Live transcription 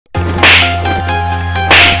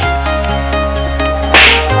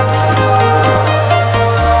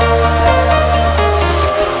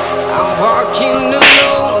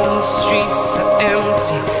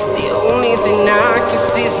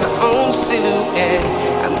and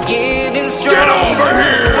I'm getting strong. Get over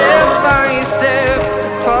here! Step by step, the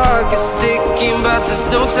clock is ticking, but there's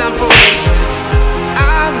no time for patience.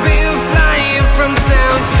 I've been flying from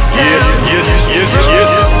town to town,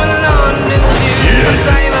 from London to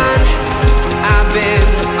Taiwan. I've been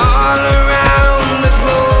all around the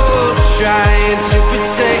globe trying to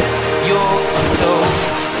protect your soul.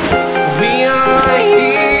 We are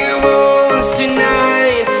heroes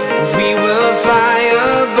tonight. We will fly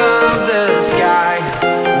above the sky.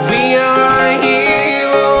 We are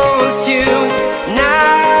heroes tonight.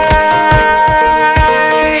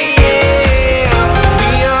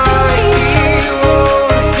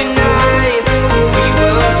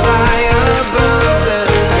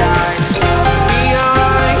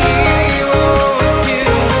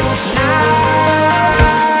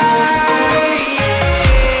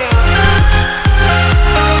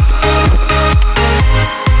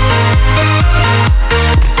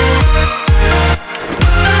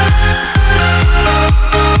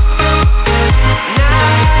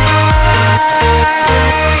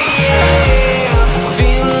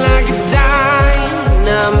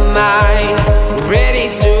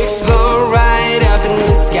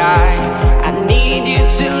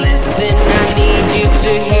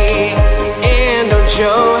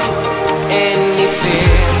 Show any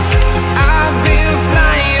fear. I've been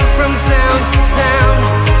flying from town to town,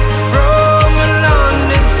 from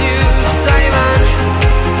London to Taiwan.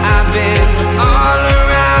 I've been all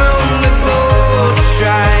around the globe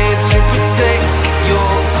trying to protect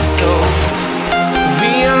your soul.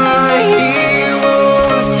 We are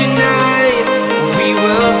heroes tonight. We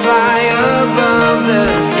will fly above the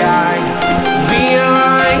sky. We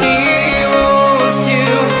are heroes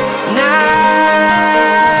tonight.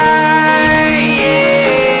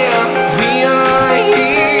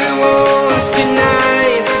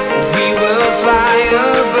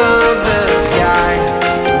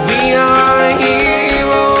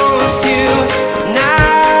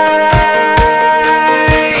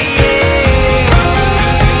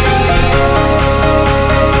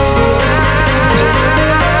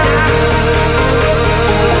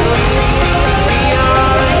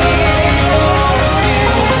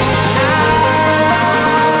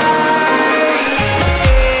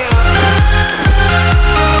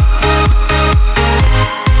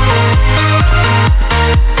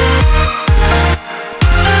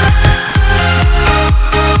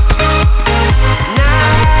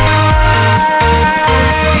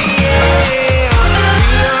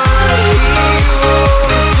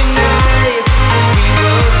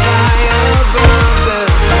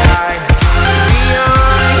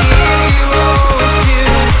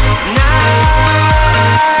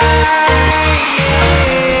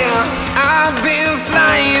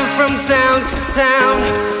 Town to town,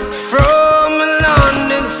 from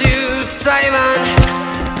London to Taiwan.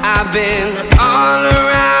 I've been all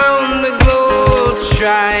around the globe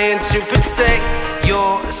trying to protect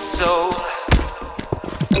your soul.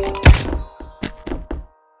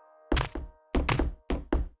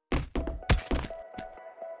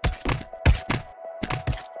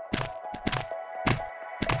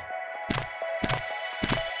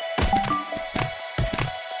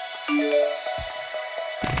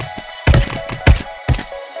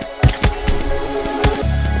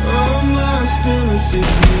 In a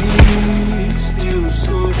city, still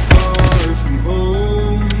so far from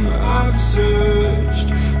home. I've searched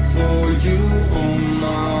for you all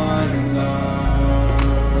my life.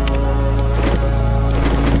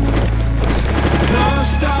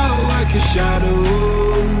 Lost out like a shadow,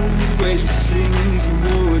 racing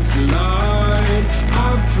towards the light. I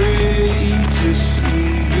pray to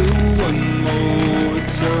see you one more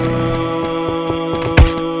time.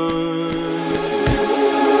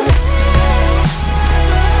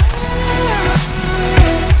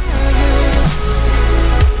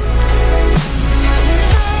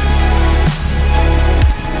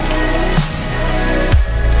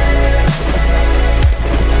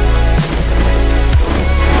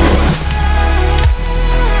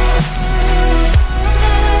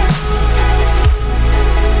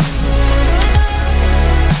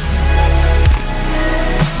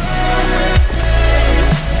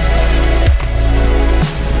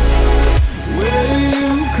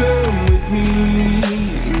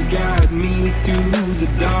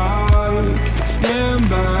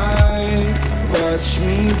 Watch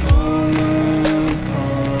me fall apart.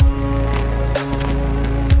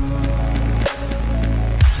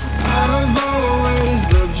 I've always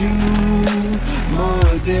loved you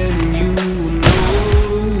more than you know.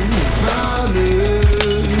 Father,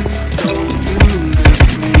 don't you let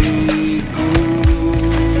me go.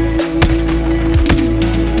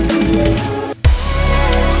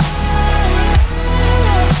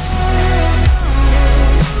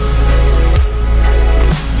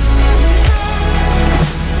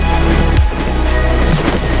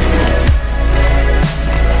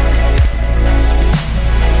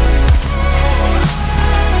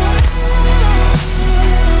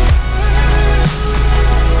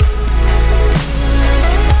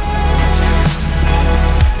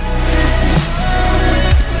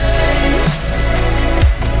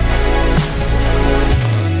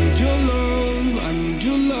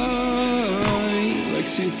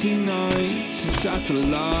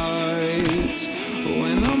 satellites.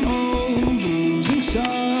 When I'm old and losing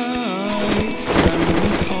sight, carry me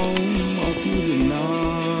home all through the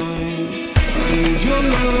night. I need your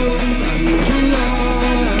love, I need your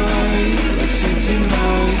light, like city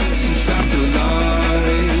lights and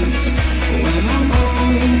satellites. When I'm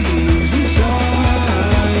old and losing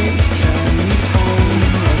sight, carry me home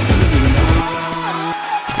all through the night.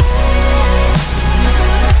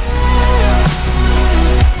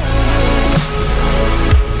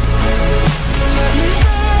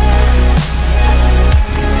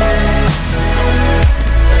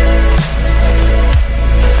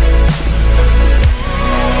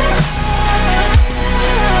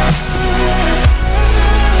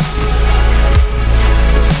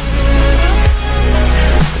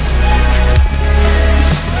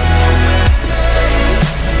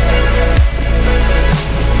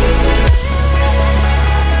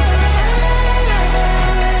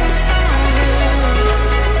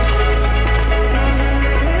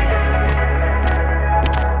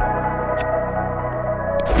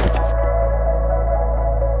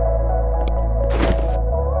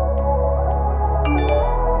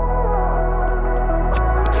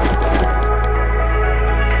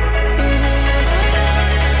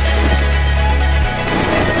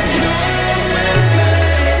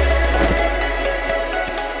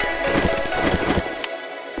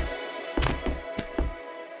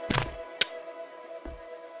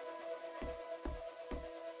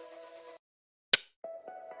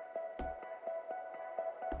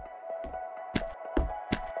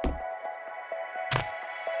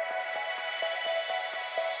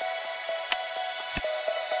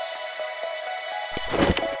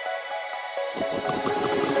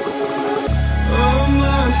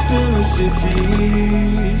 In a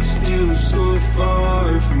city, still so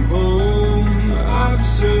far from home. I've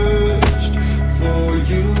searched for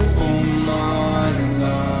you all my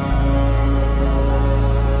life.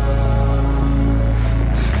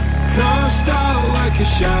 Cast out like a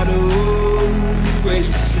shadow,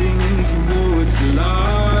 racing towards the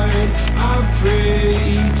light. I pray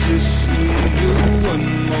to see you one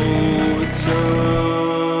more time.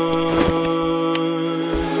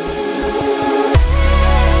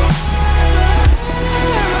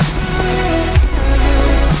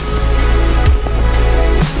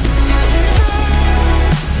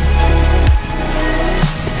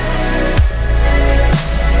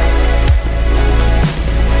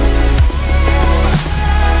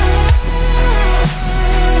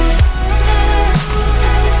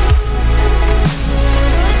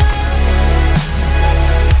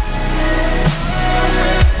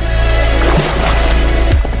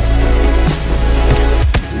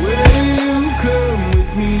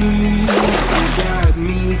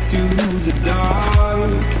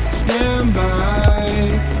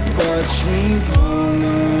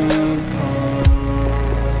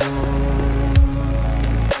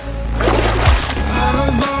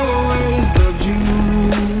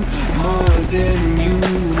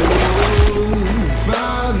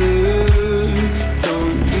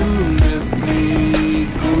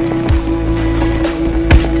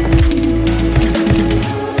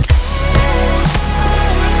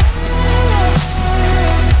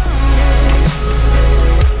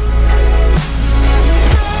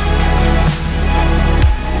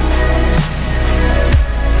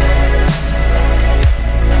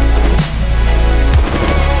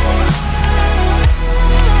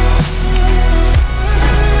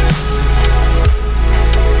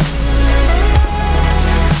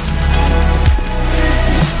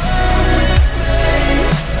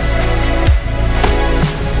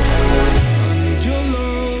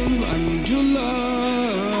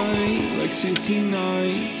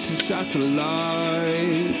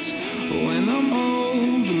 Satellites. When I'm old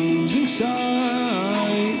and losing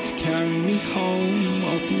sight, carry me home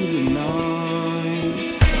all through the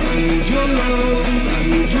night. I need your love, I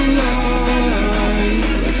need your